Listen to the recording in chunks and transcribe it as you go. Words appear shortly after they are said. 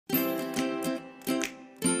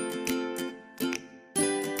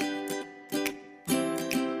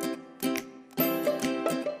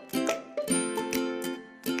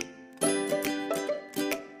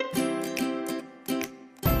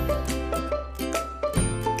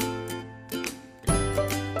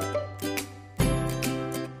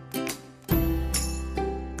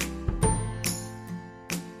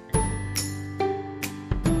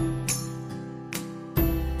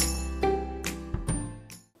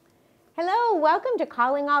welcome to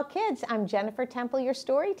Calling All Kids. I'm Jennifer Temple, your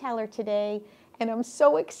storyteller today, and I'm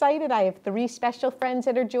so excited. I have 3 special friends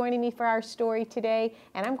that are joining me for our story today,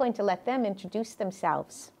 and I'm going to let them introduce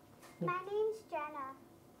themselves. My name's Jenna.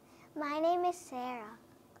 My name is Sarah.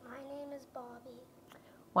 My name is Bobby.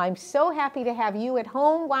 Well, I'm so happy to have you at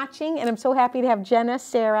home watching, and I'm so happy to have Jenna,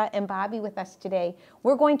 Sarah, and Bobby with us today.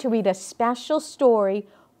 We're going to read a special story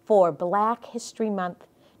for Black History Month.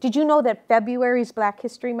 Did you know that February is Black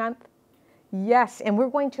History Month? Yes, and we're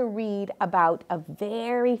going to read about a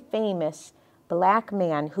very famous Black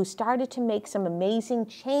man who started to make some amazing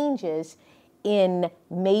changes in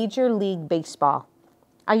Major League Baseball.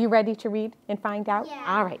 Are you ready to read and find out? Yeah.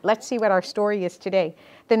 All right, let's see what our story is today.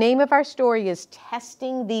 The name of our story is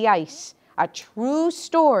Testing the Ice, a true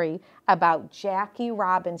story about Jackie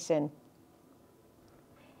Robinson.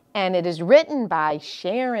 And it is written by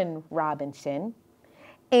Sharon Robinson,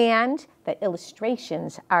 and the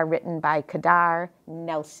illustrations are written by Kadar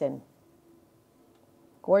Nelson.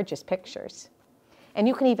 Gorgeous pictures. And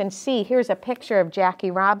you can even see, here's a picture of Jackie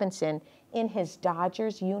Robinson in his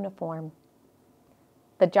Dodgers uniform.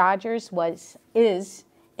 The Dodgers is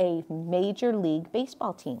a Major League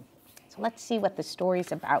Baseball team. So let's see what the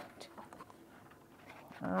story's about.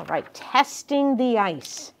 All right, testing the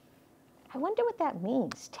ice. I wonder what that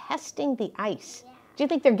means, testing the ice. Yeah. Do you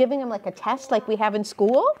think they're giving them like a test like we have in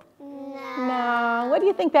school? No. What do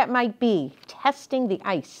you think that might be? Testing the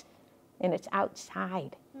ice. And it's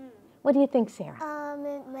outside. What do you think, Sarah?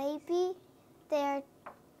 Maybe they're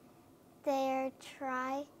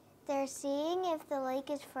seeing if the lake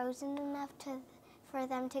is frozen enough for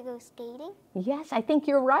them to go skating. Yes, I think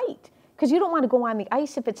you're right. Because you don't want to go on the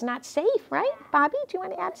ice if it's not safe, right? Bobby, do you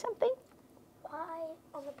want to add something? Why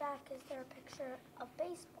on the back is there a picture of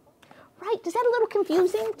baseball? Right, is that a little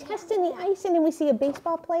confusing? Testing the ice and then we see a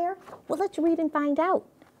baseball player? Well, let's read and find out,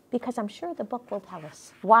 because I'm sure the book will tell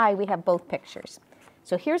us why we have both pictures.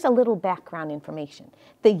 So here's a little background information.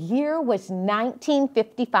 The year was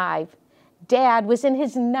 1955. Dad was in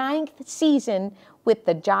his 9th season with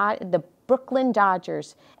the Brooklyn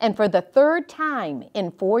Dodgers, and for the 3rd time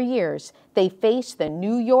in 4 years, they faced the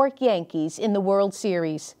New York Yankees in the World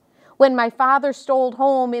Series. When my father strolled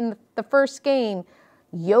home in the first game,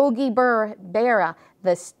 Yogi Berra,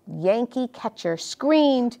 the Yankee catcher,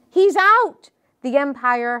 screamed, "He's out!" The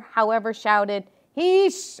umpire, however, shouted,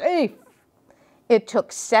 "He's safe!" It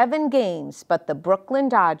took 7 games, but the Brooklyn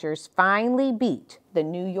Dodgers finally beat the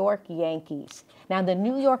New York Yankees. Now, the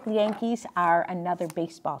New York Yankees are another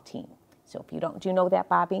baseball team. So if you don't, do you know that,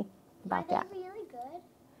 Bobby, about that? Are they really good?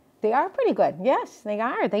 They are pretty good. Yes, they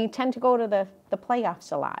are. They tend to go to the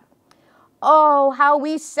playoffs a lot. Oh, how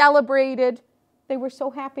we celebrated. They were so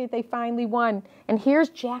happy they finally won. And here's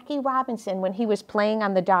Jackie Robinson when he was playing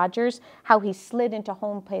on the Dodgers, how he slid into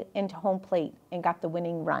home plate and got the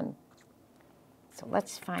winning run. So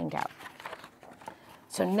let's find out.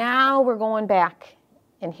 So now we're going back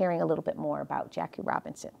and hearing a little bit more about Jackie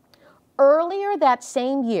Robinson. Earlier that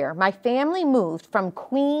same year, my family moved from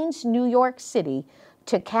Queens, New York City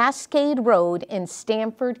to Cascade Road in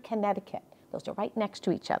Stamford, Connecticut. Those are right next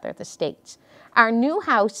to each other, the states. Our new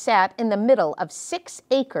house sat in the middle of 6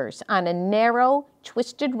 acres on a narrow,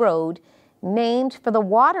 twisted road named for the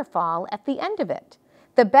waterfall at the end of it.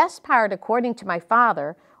 The best part, according to my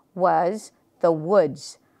father, was the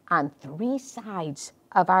woods on 3 sides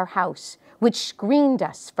of our house, which screened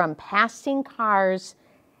us from passing cars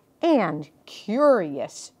and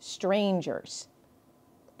curious strangers.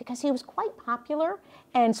 Because he was quite popular,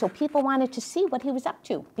 and so people wanted to see what he was up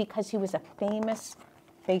to because he was a famous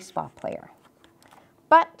baseball player.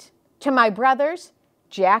 But to my brothers,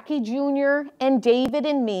 Jackie Jr. and David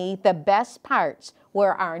and me, the best parts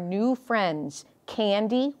were our new friends,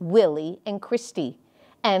 Candy, Willie, and Christy,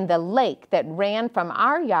 and the lake that ran from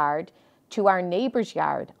our yard to our neighbor's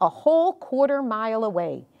yard, a whole 1/4 mile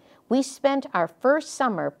away. We spent our first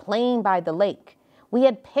summer playing by the lake. We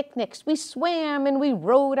had picnics, we swam, and we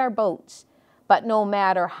rowed our boats. But no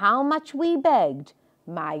matter how much we begged,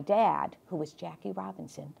 my dad, who was Jackie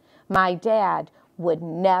Robinson, my dad would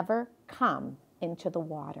never come into the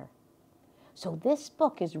water. So this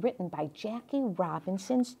book is written by Jackie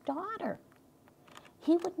Robinson's daughter.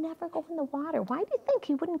 He would never go in the water. Why do you think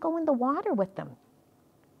he wouldn't go in the water with them?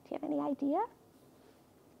 Do you have any idea?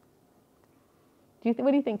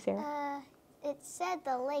 What do you think, Sarah? It said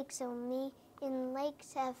the lake, and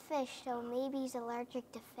lakes have fish, so maybe he's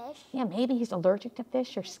allergic to fish. Yeah, maybe he's allergic to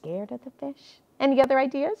fish or scared of the fish. Any other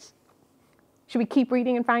ideas? Should we keep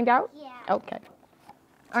reading and find out? Yeah. Okay.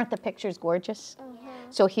 Aren't the pictures gorgeous?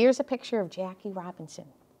 So here's a picture of Jackie Robinson.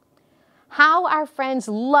 How our friends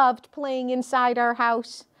loved playing inside our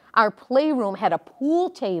house. Our playroom had a pool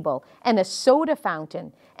table and a soda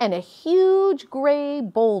fountain and a huge gray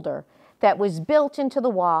boulder that was built into the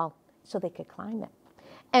wall so they could climb it.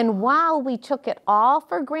 And while we took it all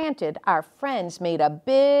for granted, our friends made a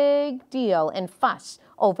big deal and fuss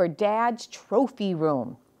over Dad's trophy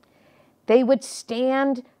room. They would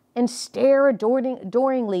stand and stare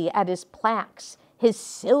adoringly at his plaques, his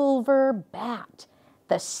silver bat,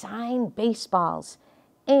 the signed baseballs,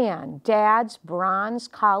 and Dad's bronze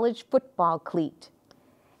college football cleat.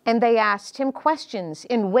 And they asked him questions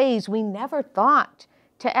in ways we never thought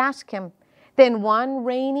to ask him. Then one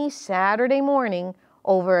rainy Saturday morning,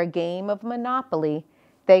 over a game of Monopoly,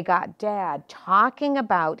 they got Dad talking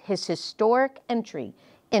about his historic entry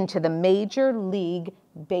into the Major League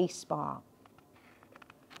Baseball.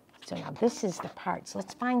 So now this is the part. So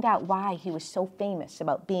let's find out why he was so famous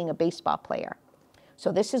about being a baseball player.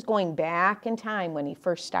 So this is going back in time when he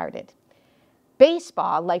first started.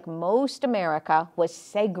 Baseball, like most America, was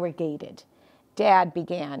segregated. Dad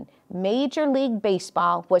began. Major League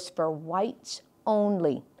Baseball was for whites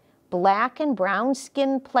only. Black and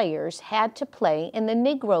brown-skinned players had to play in the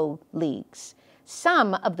Negro leagues.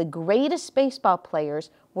 Some of the greatest baseball players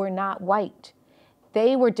were not white.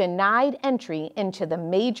 They were denied entry into the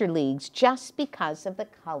major leagues just because of the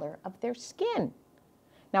color of their skin.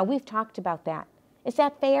 Now, we've talked about that. Is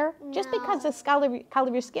that fair? No. Just because the color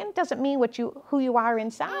of your skin doesn't mean who you are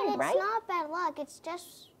inside, and right? It's not bad luck. It's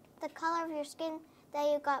just the color of your skin that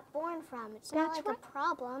you got born from. It's not like a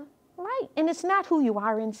problem. Right, and it's not who you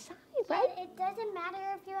are inside, right? It doesn't matter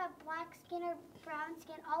if you have black skin or brown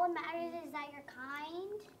skin. All that matters is that you're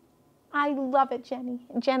kind. I love it, Jenny.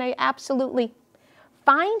 Jenny, absolutely.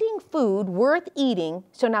 Finding food worth eating.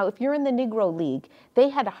 So now if you're in the Negro League, they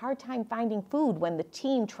had a hard time finding food when the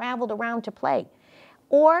team traveled around to play.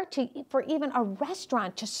 Or for even a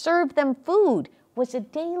restaurant to serve them food was a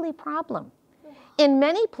daily problem. In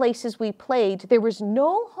many places we played, there was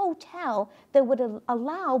no hotel that would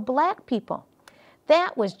allow black people.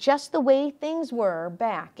 That was just the way things were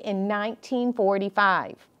back in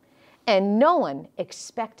 1945. And no one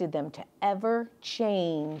expected them to ever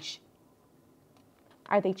change.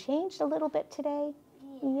 Are they changed a little bit today?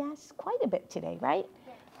 Yes, quite a bit today, right?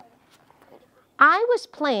 I was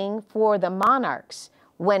playing for the Monarchs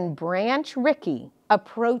when Branch Rickey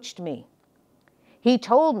approached me. He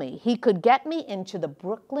told me he could get me into the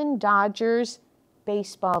Brooklyn Dodgers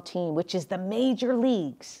baseball team, which is the major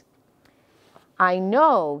leagues. I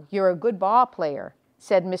know you're a good ball player,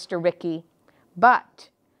 said Mr. Rickey, but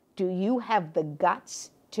do you have the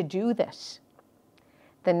guts to do this?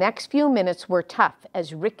 The next few minutes were tough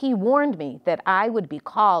as Rickey warned me that I would be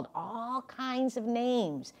called all kinds of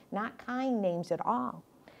names, not kind names at all.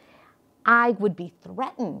 I would be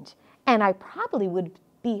threatened, and I probably would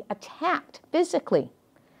be attacked physically.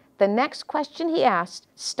 The next question he asked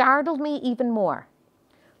startled me even more.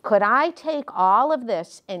 Could I take all of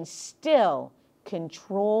this and still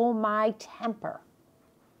control my temper?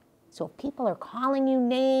 So if people are calling you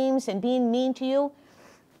names and being mean to you,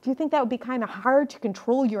 do you think that would be kind of hard to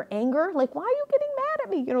control your anger? Like, why are you getting mad at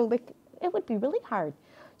me? You know, like, it would be really hard.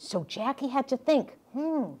 So Jackie had to think,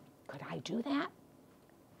 could I do that?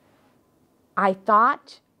 I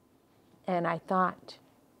thought, and I thought,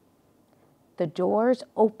 the doors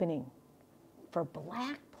opening for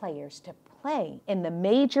black players to play in the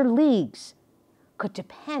major leagues could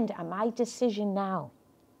depend on my decision now.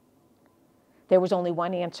 There was only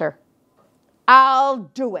one answer. I'll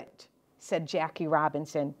do it, said Jackie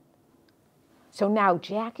Robinson. So now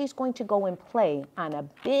Jackie's going to go and play on a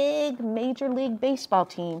big Major League Baseball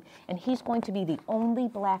team, and he's going to be the only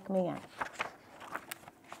black man.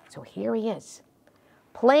 So here he is.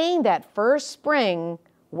 Playing that first spring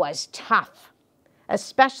was tough,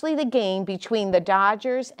 especially the game between the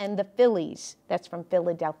Dodgers and the Phillies. That's from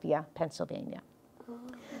Philadelphia, Pennsylvania.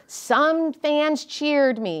 Some fans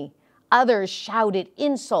cheered me. Others shouted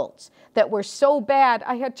insults that were so bad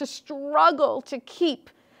I had to struggle to keep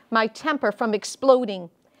my temper from exploding.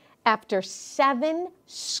 After 7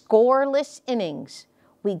 scoreless innings,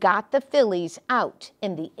 we got the Phillies out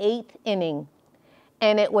in the 8th inning,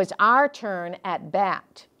 and it was our turn at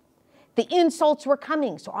bat. The insults were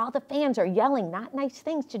coming, so all the fans are yelling not nice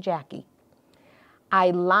things to Jackie.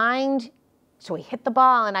 So he hit the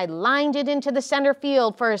ball, and I lined it into the center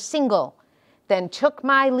field for a single, then took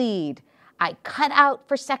my lead. I cut out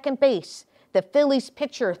for second base. The Phillies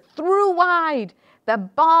pitcher threw wide. The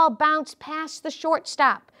ball bounced past the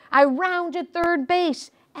shortstop. I rounded third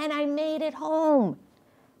base, and I made it home.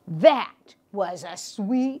 That was a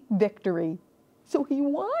sweet victory. So he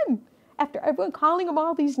won. After everyone calling him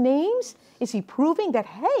all these names, is he proving that,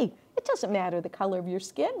 hey, It doesn't matter the color of your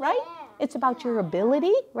skin, right? Yeah. It's about your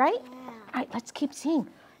ability, right? Yeah. All right, let's keep seeing.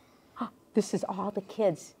 This is all the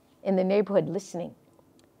kids in the neighborhood listening.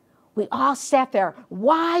 We all sat there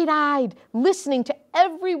wide-eyed, listening to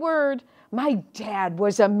every word. My dad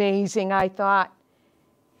was amazing, I thought.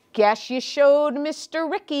 Guess you showed Mr.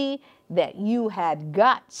 Ricky that you had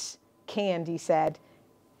guts, Candy said.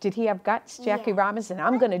 Did he have guts, Jackie Yeah. Robinson?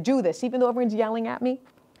 I'm going to do this, even though everyone's yelling at me.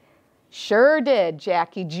 Sure did,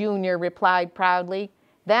 Jackie Jr. replied proudly.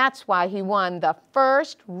 That's why he won the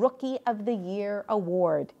first Rookie of the Year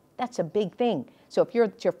award. That's a big thing. So if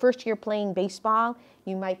it's your first year playing baseball,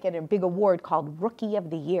 you might get a big award called Rookie of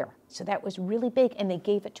the Year. So that was really big, and they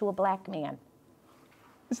gave it to a black man.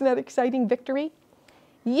 Isn't that exciting victory?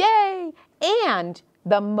 Yay! And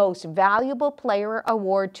the Most Valuable Player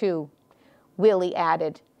award, too. Willie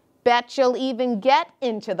added, bet you'll even get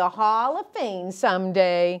into the Hall of Fame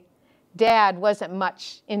someday. Dad wasn't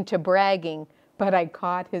much into bragging, but I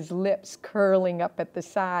caught his lips curling up at the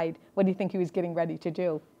side. What do you think he was getting ready to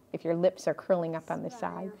do? If your lips are curling up on the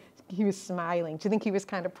side. He was smiling. Do you think he was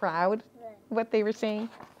kind of proud of what they were saying?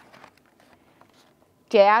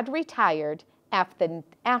 Dad retired after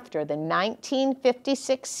the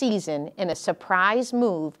 1956 season in a surprise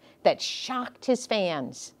move that shocked his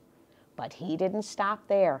fans. But he didn't stop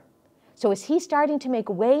there. So is he starting to make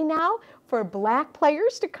way now for black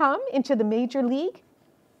players to come into the major league?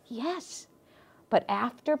 Yes. But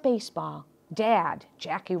after baseball, Dad,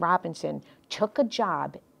 Jackie Robinson, took a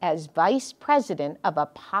job as vice president of a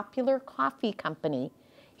popular coffee company.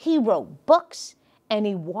 He wrote books and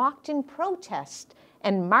he walked in protest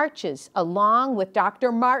and marches along with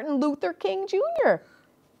Dr. Martin Luther King Jr.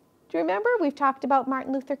 Do you remember? We've talked about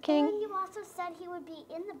Martin Luther King. And you also said he would be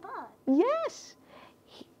in the book. Yes.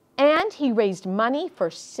 And he raised money for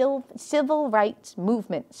civil rights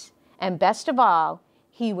movements. And best of all,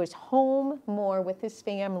 he was home more with his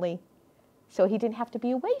family. So he didn't have to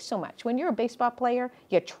be away so much. When you're a baseball player,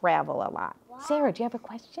 you travel a lot. Wow. Sarah, do you have a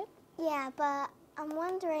question? Yeah, but I'm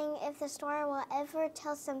wondering if the story will ever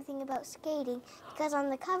tell something about skating, because on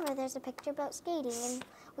the cover there's a picture about skating, and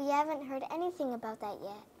we haven't heard anything about that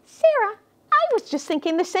yet. Sarah, I was just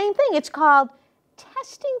thinking the same thing. It's called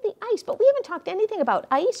Testing the Ice, but we haven't talked anything about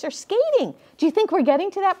ice or skating. Do you think we're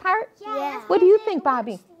getting to that part? Yeah. What do you think,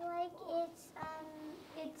 Bobby? Like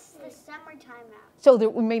it's the summertime now. So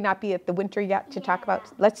we may not be at the winter yet to talk about.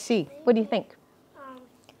 Let's see. What do you think?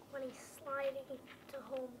 When he's sliding to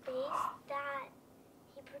home base, that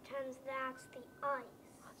he pretends that's the ice.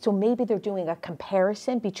 So maybe they're doing a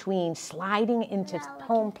comparison between sliding into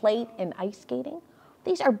home plate and ice skating.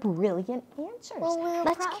 These are brilliant answers. Well,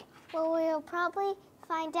 we'll probably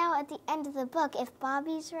find out at the end of the book if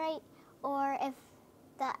Bobby's right or if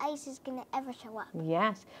the ice is going to ever show up.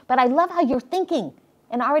 Yes, but I love how you're thinking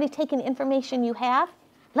and already taking the information you have.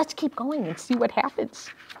 Let's keep going and see what happens.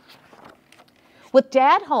 With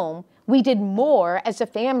Dad home, we did more as a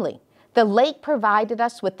family. The lake provided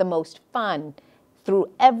us with the most fun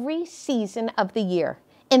through every season of the year.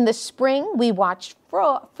 In the spring, we watched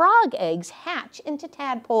frog eggs hatch into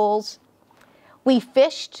tadpoles. We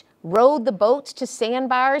fished, rowed the boats to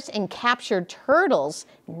sandbars, and captured turtles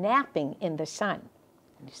napping in the sun.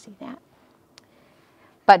 Can you see that?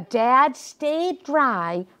 But Dad stayed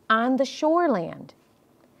dry on the shoreland.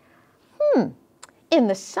 In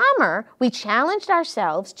the summer, we challenged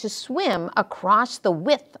ourselves to swim across the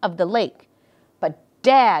width of the lake. But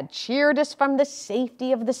Dad cheered us from the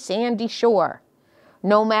safety of the sandy shore.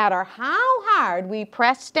 No matter how hard we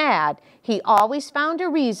pressed Dad, he always found a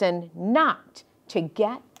reason not to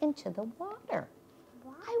get into the water.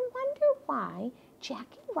 I wonder why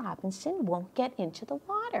Jackie Robinson won't get into the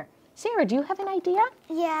water. Sarah, do you have an idea?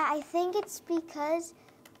 Yeah, I think it's because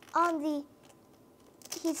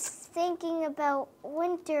he's thinking about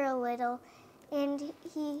winter a little, and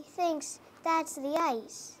he thinks that's the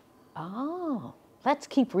ice. Oh, let's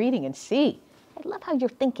keep reading and see. I love how you're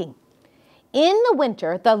thinking. In the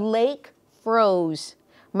winter, the lake froze.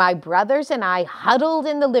 My brothers and I huddled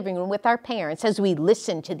in the living room with our parents as we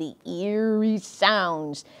listened to the eerie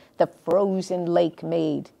sounds the frozen lake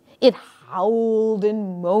made. It howled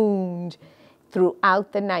and moaned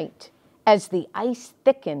throughout the night. As the ice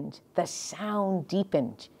thickened, the sound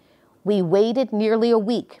deepened. We waited nearly a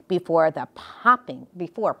week before popping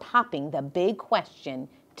the big question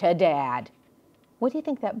to Dad. What do you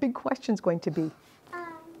think that big question's going to be?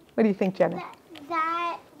 What do you think, Jenna?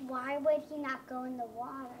 Why would he not go in the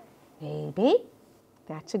water? Maybe.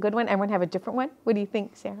 That's a good one. Everyone have a different one? What do you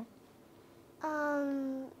think, Sarah?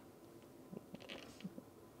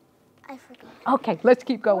 I forgot. Okay, let's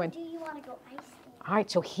keep going. Or do you want to go ice skating? All right,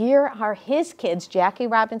 so here are his kids, Jackie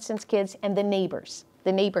Robinson's kids, and the neighbors,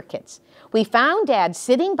 the neighbor kids. We found Dad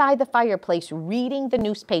sitting by the fireplace reading the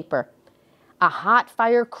newspaper. A hot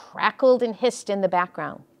fire crackled and hissed in the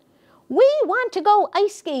background. "We want to go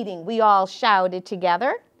ice skating," we all shouted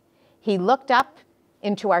together. He looked up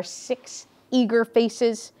into our 6 eager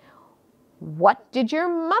faces. "What did your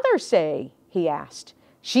mother say?" he asked.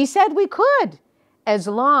 "She said we could, as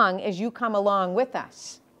long as you come along with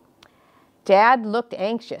us." Dad looked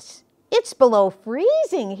anxious. "It's below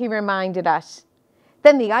freezing," he reminded us.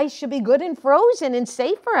 "Then the ice should be good and frozen and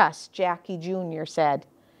safe for us," Jackie Jr. said.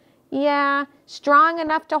 "Yeah, strong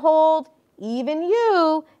enough to hold even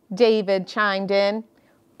you," David chimed in.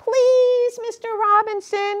 "Please, Mr.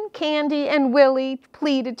 Robinson," Candy and Willie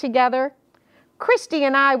pleaded together. "Christy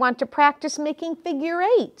and I want to practice making figure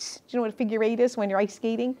eights." Do you know what a figure eight is when you're ice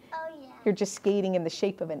skating? Oh, yeah. You're just skating in the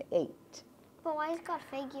shape of an 8. But why is it called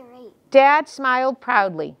figure 8? Dad smiled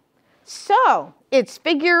proudly. "So, it's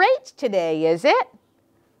figure eights today, is it?"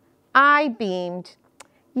 I beamed.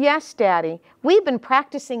 "Yes, Daddy. We've been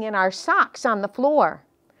practicing in our socks on the floor."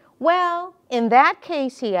 "Well, in that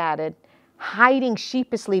case," he added, hiding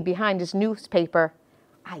sheepishly behind his newspaper,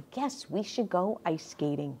 "I guess we should go ice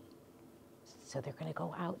skating." So they're going to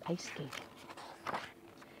go out ice skating.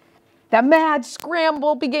 The mad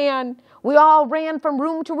scramble began. We all ran from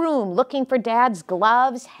room to room looking for Dad's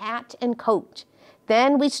gloves, hat, and coat.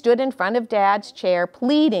 Then we stood in front of Dad's chair,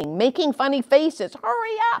 pleading, making funny faces,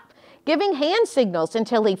 "Hurry up," giving hand signals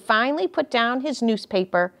until he finally put down his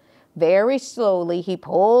newspaper. Very slowly, he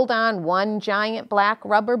pulled on one giant black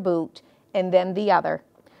rubber boot and then the other.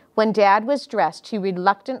 When Dad was dressed, he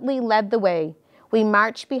reluctantly led the way. We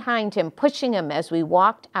marched behind him, pushing him as we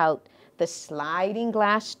walked out the sliding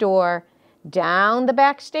glass door, down the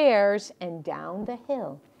back stairs, and down the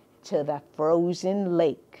hill to the frozen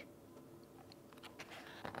lake.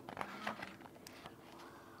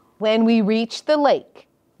 When we reached the lake,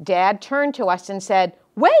 Dad turned to us and said,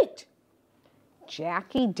 "Wait!"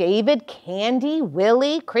 Jackie, David, Candy,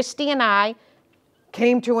 Willie, Christy, and I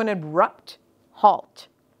came to an abrupt halt.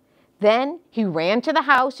 Then he ran to the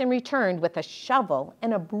house and returned with a shovel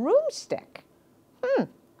and a broomstick.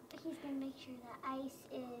 He's gonna make sure the ice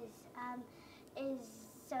is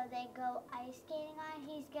so they go ice skating on.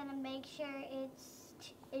 He's gonna make sure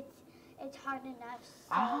it's hard enough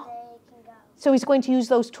so they can go. So he's going to use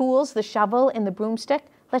those tools, the shovel and the broomstick.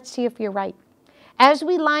 Let's see if you're right. As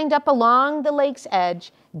we lined up along the lake's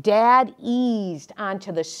edge, Dad eased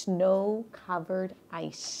onto the snow-covered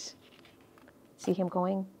ice. See him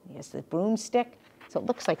going? He has the broomstick. So it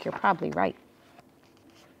looks like you're probably right.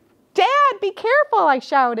 "Dad, be careful," I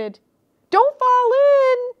shouted. "Don't fall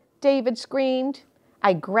in," David screamed.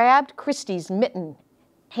 I grabbed Christy's mitten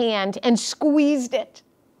hand and squeezed it.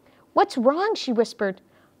 "What's wrong?" she whispered.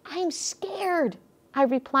 "I'm scared," I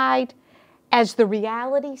replied, as the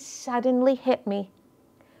reality suddenly hit me.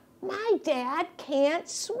 My dad can't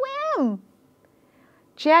swim.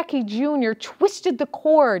 Jackie Jr. twisted the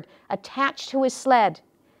cord attached to his sled.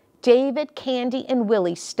 David, Candy, and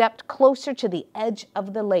Willie stepped closer to the edge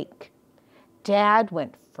of the lake. Dad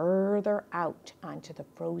went further out onto the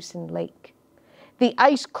frozen lake. The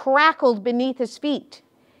ice crackled beneath his feet.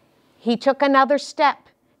 He took another step.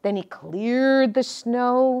 Then he cleared the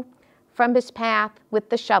snow from his path with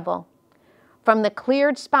the shovel. From the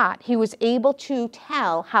cleared spot, he was able to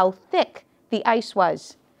tell how thick the ice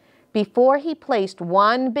was. Before he placed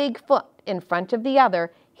one big foot in front of the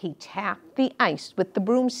other, he tapped the ice with the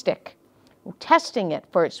broomstick, testing it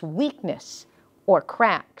for its weakness or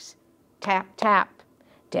cracks. Tap, tap.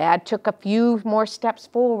 Dad took a few more steps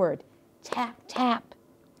forward. Tap, tap.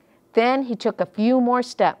 Then he took a few more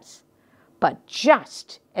steps. But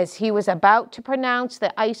just as he was about to pronounce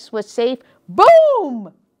the ice was safe,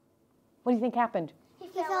 boom! What do you think happened? He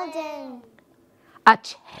fell down. A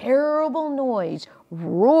terrible noise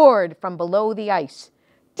roared from below the ice.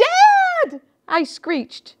 Dad! I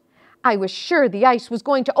screeched. I was sure the ice was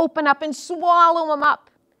going to open up and swallow him up.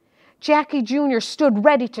 Jackie Jr. stood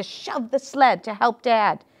ready to shove the sled to help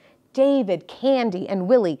Dad. David, Candy, and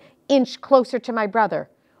Willie inched closer to my brother.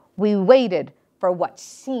 We waited for what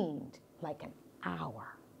seemed like an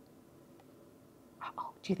hour.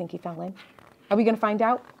 Uh-oh, do you think he fell in? Are we going to find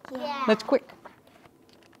out? Yeah. Let's quick.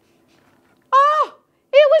 Oh,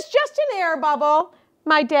 it was just an air bubble,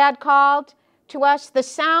 my dad called to us. The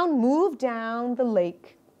sound moved down the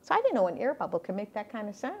lake. So I didn't know an air bubble could make that kind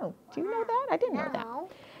of sound. Do you know that? I didn't know that.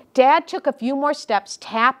 Dad took a few more steps,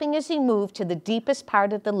 tapping as he moved to the deepest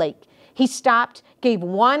part of the lake. He stopped, gave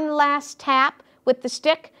one last tap with the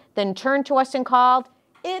stick, then turned to us and called,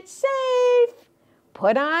 "It's safe.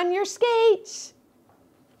 Put on your skates.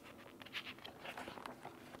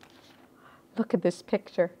 Look at this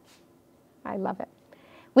picture. I love it.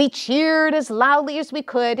 We cheered as loudly as we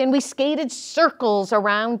could, and we skated circles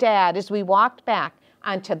around Dad as we walked back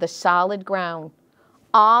onto the solid ground.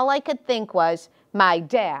 All I could think was, my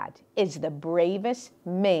dad is the bravest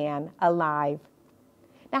man alive.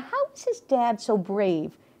 Now, how is his dad so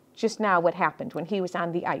brave? Just now what happened when he was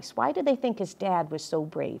on the ice. Why do they think his dad was so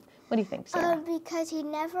brave? What do you think, Sarah? Because he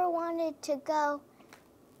never wanted to go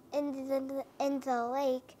in the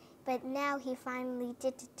lake, but now he finally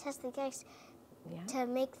did to test the ice to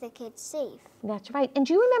make the kids safe. That's right. And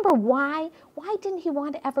do you remember why? Why didn't he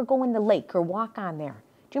want to ever go in the lake or walk on there?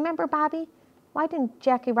 Do you remember, Bobby? Why didn't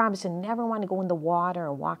Jackie Robinson never want to go in the water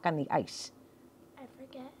or walk on the ice? I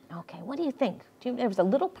forget. Okay, what do you think? There was a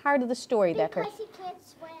little part of the story that... Because he can't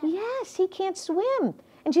swim. Yes, he can't swim.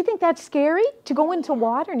 And do you think that's scary, to go into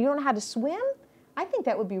water and you don't know how to swim? I think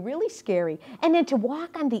that would be really scary. And then to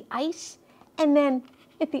walk on the ice, and then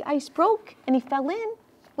if the ice broke and he fell in,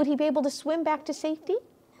 would he be able to swim back to safety?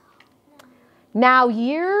 Now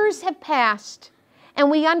years have passed, and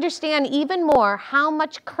we understand even more how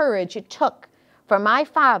much courage it took for my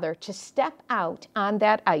father to step out on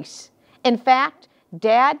that ice. In fact,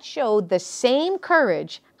 Dad showed the same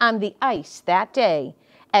courage on the ice that day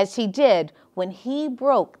as he did when he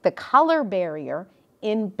broke the color barrier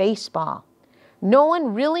in baseball. No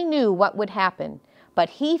one really knew what would happen, but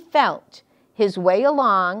he felt his way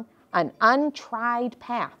along an untried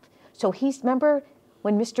path. So remember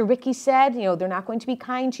when Mr. Rickey said, you know, they're not going to be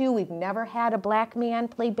kind to you. We've never had a black man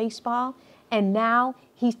play baseball. And now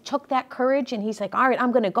he took that courage and he's like, all right,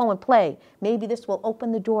 I'm going to go and play. Maybe this will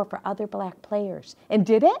open the door for other black players. And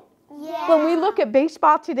did it? Yeah. When we look at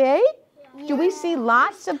baseball today, do we see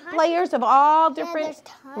lots of players of all different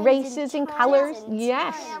races and colors?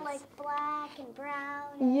 Yes. Yeah, like black and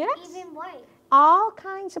brown, Yes. and even white. All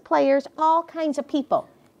kinds of players, all kinds of people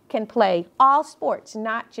can play all sports,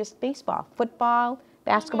 not just baseball, football,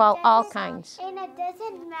 basketball, all kinds. And it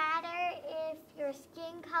doesn't matter if your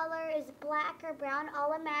skin color is black or brown.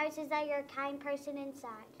 All it matters is that you're a kind person inside.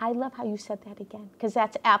 I love how you said that again, because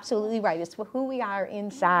that's absolutely right. It's who we are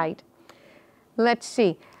inside. Let's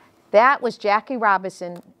see. That was Jackie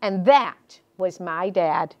Robinson, and that was my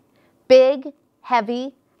dad. Big,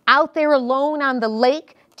 heavy, out there alone on the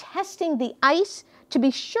lake, testing the ice to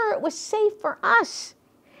be sure it was safe for us.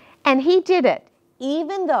 And he did it,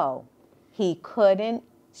 even though he couldn't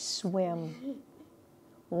swim.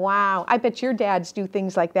 Wow, I bet your dads do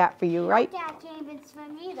things like that for you, right? My dad can't even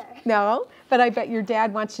swim either. No, but I bet your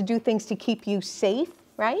dad wants to do things to keep you safe,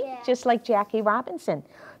 right? Yeah. Just like Jackie Robinson.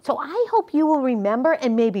 So I hope you will remember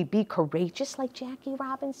and maybe be courageous like Jackie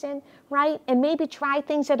Robinson, right? And maybe try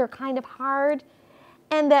things that are kind of hard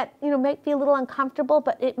and that, you know, might be a little uncomfortable,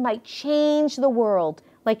 but it might change the world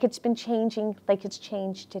like it's been changing, like it's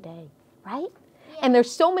changed today, right? Yeah. And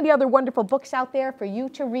there's so many other wonderful books out there for you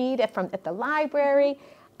to read at the library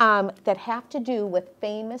that have to do with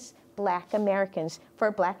famous Black Americans for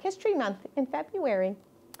Black History Month in February.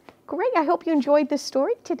 Great, I hope you enjoyed this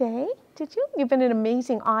story today. Did you? You've been an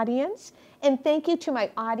amazing audience. And thank you to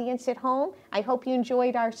my audience at home. I hope you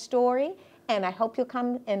enjoyed our story, and I hope you'll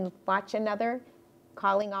come and watch another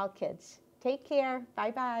Calling All Kids. Take care.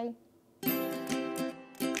 Bye-bye.